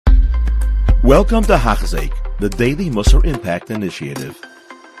Welcome to Hachzik, the Daily Musar Impact Initiative.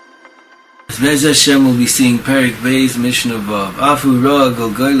 Bez Hashem will be seeing Perek Beis Mishna Vav. Afu Roa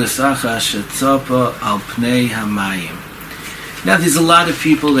Golgoylas Achash Tzapa Al Pnei Hamayim. Now there's a lot of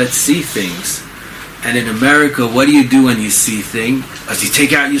people that see things. And in America, what do you do when you see things? As you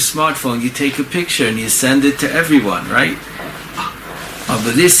take out your smartphone, you take a picture and you send it to everyone, right?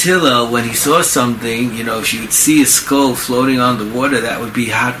 But this Hillel, when he saw something, if you would see a skull floating on the water, that would be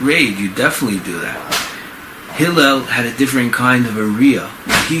hot raid. You definitely do that. Hillel had a different kind of a riyah.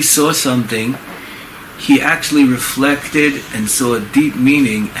 When he saw something, he actually reflected and saw a deep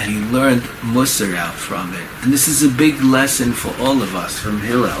meaning, and he learned Musar out from it. And this is a big lesson for all of us from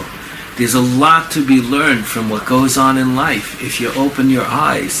Hillel. There's a lot to be learned from what goes on in life if you open your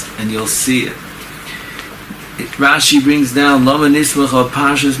eyes and you'll see it. Rashi brings down Lama Nismach of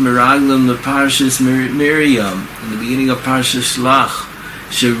Parshas Meraglim the Parshas Miriam in the beginning of Parshas Shlach.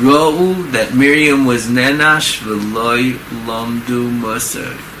 Shero'u, that Miriam was nenash v'loi lomdu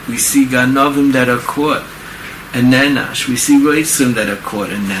musar. We see ganovim that are caught and nenash. We see reitzim that are caught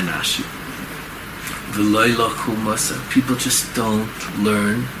and nenash. V'loi lochu musar. People just don't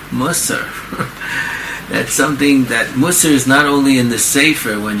learn musar. That's something that Musar is not only in the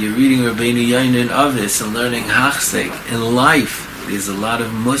Sefer when you're reading Rabbeinu Yochanan Avos and learning Hachzik. In life, there's a lot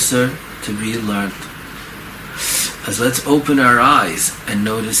of Musar to be learned. As let's open our eyes and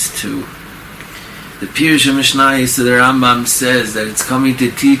notice too. The Pirkei Mishna, so the Rambam says that it's coming to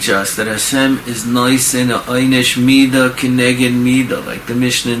teach us that Hashem is noisin ha'onesh mida kineged mida, like the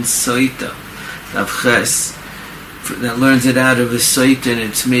Mishna in Soita, Avches. That learns it out of a site, and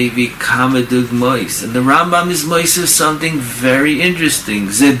it's maybe kamadug mois. And the Rambam is mois of something very interesting.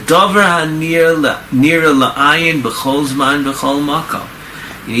 Zedover hanir la'ayin b'chol zman b'chol makam.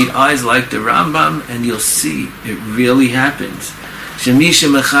 You need eyes like the Rambam, and you'll see it really happens. Shemisha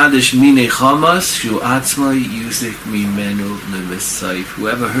mechadish minei chamas shu atzma yuzik mimenu levesayif.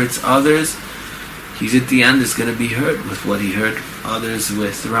 Whoever hurts others, he's at the end is going to be hurt with what he hurt others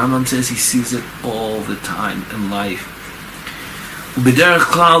with. The Rambam says he sees it all the time in life. B'derech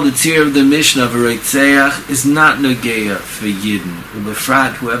klal, the tzir of the Mishna of a Reitzeach is not nogeya for Yidden.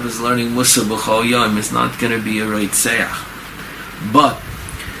 B'frat, whoever's learning Musar b'chol yom is not going to be a Reitzeach. But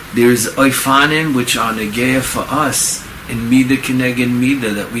there's oifanim which are nogeya for us in Mida Kineged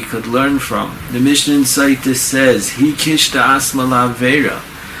Mida that we could learn from. The Mishna in Saita says, Hi kishta asma la'avera.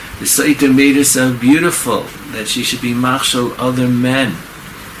 The Saita made her so beautiful that she should be machshel other men.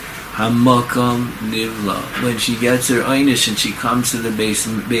 Hamakam nivla. When she gets her einish and she comes to the Beis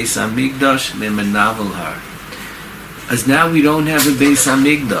Hamikdash, they menavel her. As now we don't have a Beis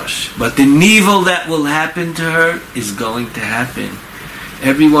Hamikdash, but the nivel that will happen to her is going to happen.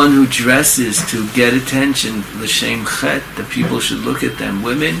 Everyone who dresses to get attention, l'shem chet, the people should look at them.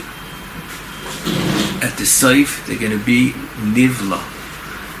 Women, at the Seif, they're going to be nivla.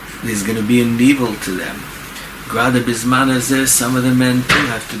 There's going to be a nivel to them. Grada Bisman Azeh, some of the men too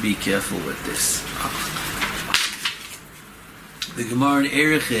have to be careful with this. The Gemara in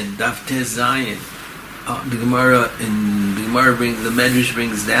Erechin, Daf Tez Zayin, the Gemara brings, the Medrash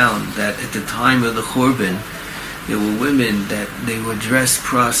brings down that at the time of the Churban, there were women that they were dressed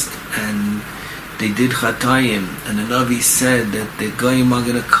prost and they did Chatayim, and the Navi said that the Goyim are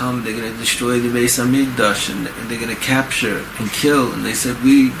going to come, they're going to destroy the Beis Hamikdash, and they're going to capture and kill. And they said,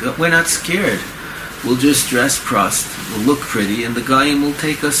 we're not scared. We'll just dress prost, we'll look pretty, and the Goyim will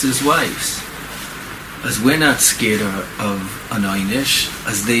take us as wives. As we're not scared of an einish,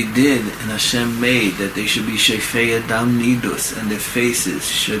 as they did, and Hashem made that they should be shefei adam nidus, and their faces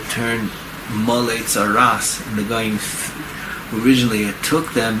should turn molei tzaras, and the Goyim originally it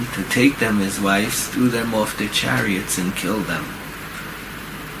took them to take them as wives, threw them off their chariots and killed them.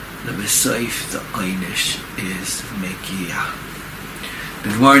 The Besaif, the einish, is Mekiah. The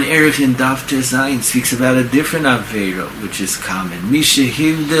Gemara in Erech in Daf Tezayin speaks about a different Avera, which is common. Misha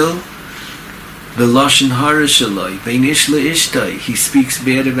Hivdil, the Lashon Hara Shaloi, Beinish Le'ishtai. He speaks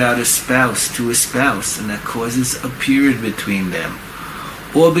bad about a spouse to a spouse, and that causes a period between them.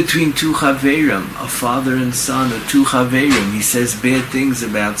 Or between two Chaverim, a father and son, or two Chaverim. He says bad things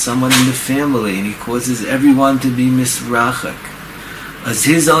about someone in the family, and he causes everyone to be misrachak. As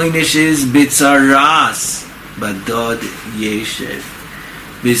his einish is Bitzaras, Badod Yeshev.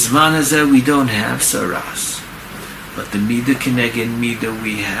 Bizman Hazeh, we don't have Saras. But the Mida Keneged Mida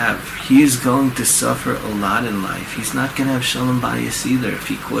we have. He is going to suffer a lot in life. He's not going to have Shalom Bayis either if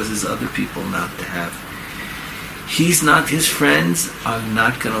he causes other people not to have. His friends are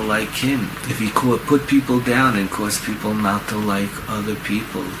not going to like him if he put people down and cause people not to like other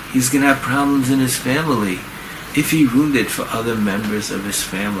people. He's going to have problems in his family if he ruined it for other members of his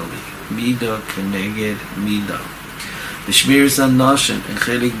family. Mida keneged mida. The Shmiras HaNashon in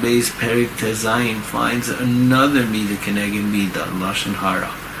Chelik Beis Perek Tezayin finds another mida keneged mida, Lashon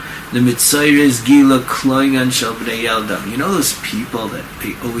Hara. The Mitzayres Gila Kloinan Shel Bnei Yeldam. You know those people that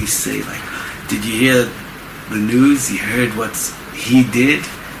they always say, like, did you hear the news? You heard what he did?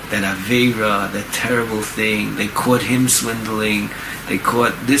 That Avera, that terrible thing. They caught him swindling. They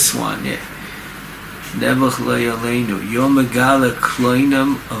caught this one. Yeah. Nebuch lo yaleinu. Yom Megala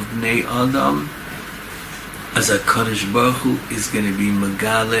Kloinam of Bnei Adam. As a Kadosh Baruch Hu is going to be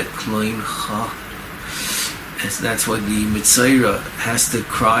Megala Kloincha. That's why the Mitzayra has to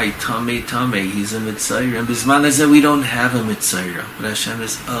cry, Tameh, Tameh, he's a Mitzayra. And Bisman said we don't have a Mitzayra, but Hashem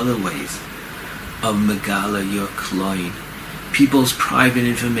has other ways of Megala, your Kloin. People's private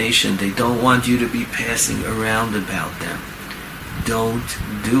information, they don't want you to be passing around about them. Don't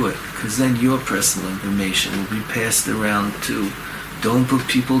do it, because then your personal information will be passed around too. Don't put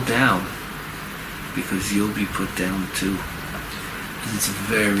people down, because you'll be put down too. It's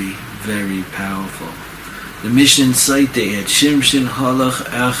very, very powerful. The Mishna site they had Shimshin Halach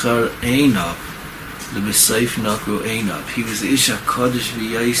Achar Einab, the B'Seif Nakru Einab. He was Isha Kodesh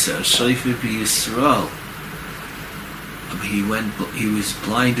V'Yisa, Shaifer B'Yisrael. He was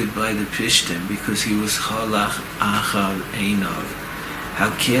blinded by the Pishtim because he was Halach Achar Einab.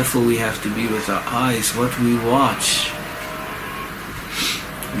 How careful we have to be with our eyes, what we watch.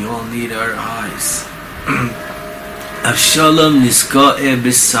 We all need our eyes. Avshalom Niska'e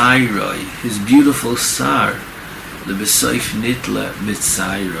B'Sairoi, his beautiful Sar, the B'Seif Nitla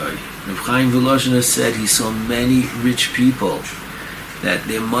B'Sairoi. Reb Chaim Volozhiner said he saw many rich people that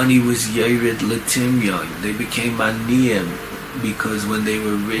their money was Yered L'Timyon. They became Aniyim because when they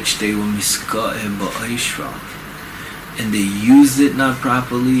were rich they were Miska'e Ba'Ishra. And they used it not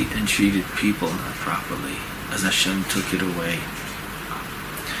properly and treated people not properly, as Hashem took it away.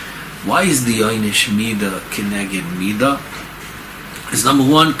 Why is the Einish Mida Keneged Mida? Because number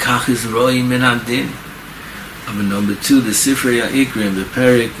one, Kach is Roi Min Adin. But number two, the Sifrei HaIkrim, the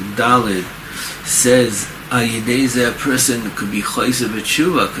Perek Dalid, says Al Yidei a person could be Chayzer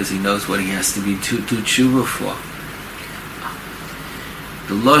B'Tshuva because he knows what he has to be to Tshuva for.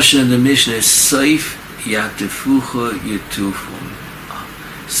 The Lashon in the Mishna is Seif Yatefucha Yetufun.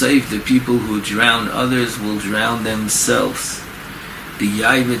 Seif, the people who drown others will drown themselves. The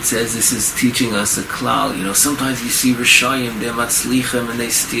Yaibit says this is teaching us a klal. You know, sometimes you see Rishayim, they're matzlichim and they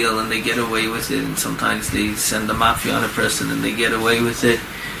steal and they get away with it. And sometimes they send the mafia on a person and they get away with it.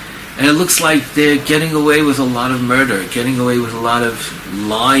 And it looks like they're getting away with a lot of murder, getting away with a lot of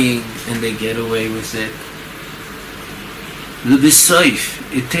lying, and they get away with it. The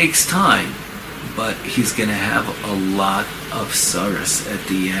B'Seif, it takes time, but he's going to have a lot of sorrows at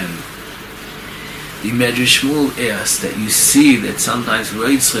the end. The Medrash Shmuel asks that you see that sometimes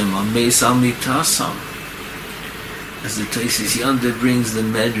Reitzrim are Meis Al Mitasam. As the Taisis Yonder brings the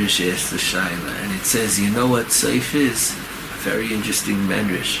Medrash, asks the Shaila, and it says, you know what Seif is? A very interesting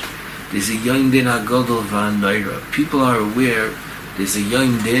Medrash. There's a Yom Din HaGodol V'Hanoira. People are aware there's a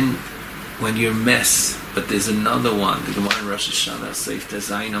Yom Din when you're mess, but there's another one. The Gemara in Rosh Hashanah, Seif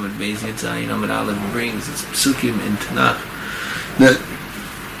Tezayin Amid Beis Yitzayin Amid Aleph brings, it's Psukim in Tanakh, that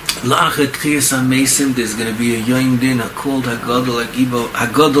Lachet Chiyas HaMesim, there's going to be a Yom Din called HaGodol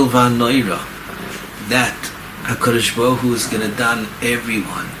V'Hanoira. That HaKadosh Baruch Hu is going to don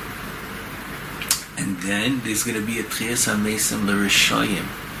everyone. And then there's going to be a Chiyas HaMesim L'Rishayim.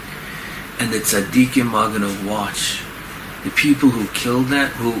 And the tzaddikim are going to watch. The people who killed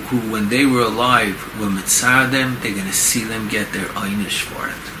that, who when they were alive, were mitzar them, they're going to see them get their einish for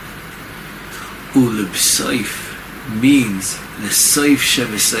it. Ulub Seif means the Seif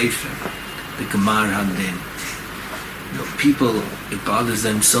Shevesefim, the Gemar Hadin. You know, people, it bothers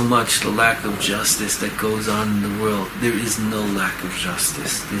them so much, the lack of justice that goes on in the world. There is no lack of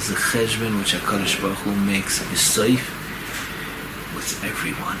justice. There's a cheshbon which HaKadosh Baruch Hu makes a Seif with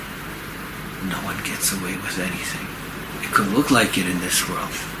everyone. No one gets away with anything. It could look like it in this world,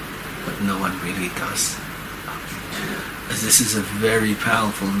 but no one really does. As this is a very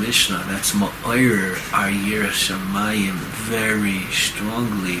powerful Mishnah, that's Ma'oyer Ayir Shamayim very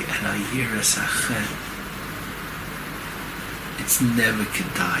strongly, and Ayir Sachet. It's never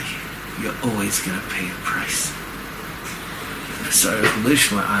kedai. You're always going to pay a price. V'sarech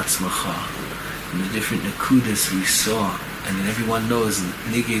lishma atzmacha. And the different nakudas we saw, and then everyone knows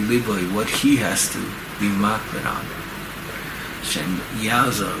Nigei Liboy, what he has to be makbid on. Shem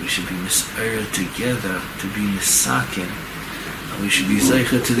Yaza, we should be mis'er together, to be misakin. And we should be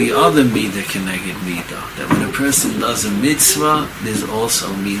zeicha to the other midah keneged midah. That when a person does a mitzvah, there's also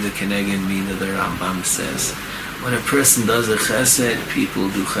midah keneged midah, the Rambam says. When a person does a chesed, people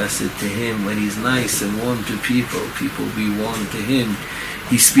do chesed to him. When he's nice and warm to people, people be warm to him.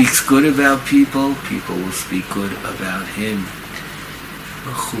 He speaks good about people, people will speak good about him.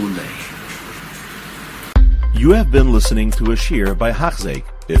 You have been listening to a shir by Hachzeik.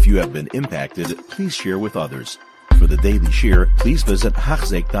 If you have been impacted, please share with others. For the daily shir, please visit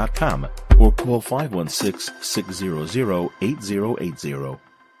Hachzeik.com or call 516-600-8080.